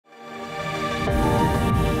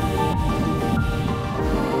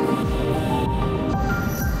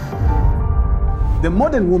The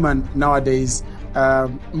modern woman nowadays,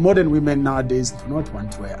 modern women nowadays do not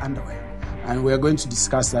want to wear underwear. And we're going to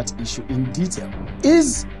discuss that issue in detail.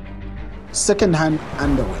 Is second-hand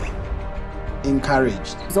underwear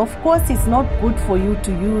encouraged? Of course, it's not good for you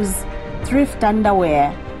to use thrift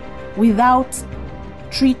underwear without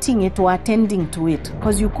treating it or attending to it,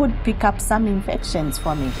 because you could pick up some infections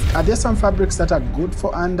from it. Are there some fabrics that are good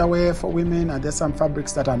for underwear for women? Are there some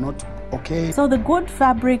fabrics that are not okay? So the good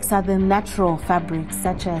fabrics are the natural fabrics,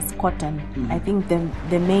 such as cotton. I think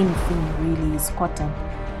the main thing really is cotton.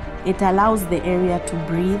 It allows the area to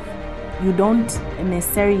breathe. You don't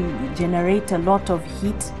necessarily generate a lot of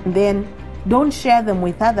heat. Then don't share them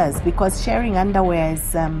with others, because sharing underwear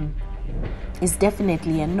is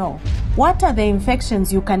definitely a no. What are the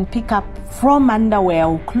infections you can pick up from underwear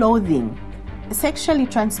or clothing? Sexually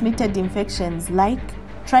transmitted infections like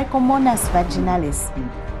Trichomonas vaginalis,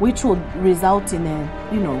 which would result in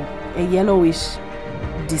a yellowish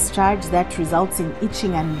discharge that results in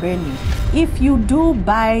itching and burning. If you do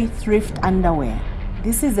buy thrift underwear,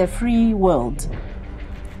 this is a free world.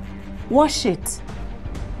 Wash it,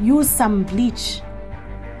 use some bleach,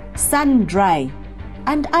 sun dry,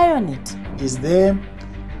 and iron it. Is there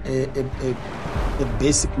a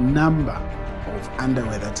basic number of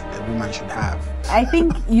underwear that a woman should have? I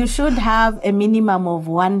think you should have a minimum of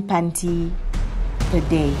 1 panty per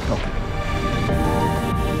day. Okay.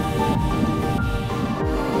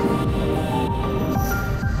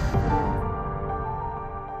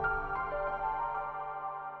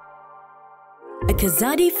 A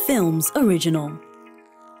Kazadi Films original.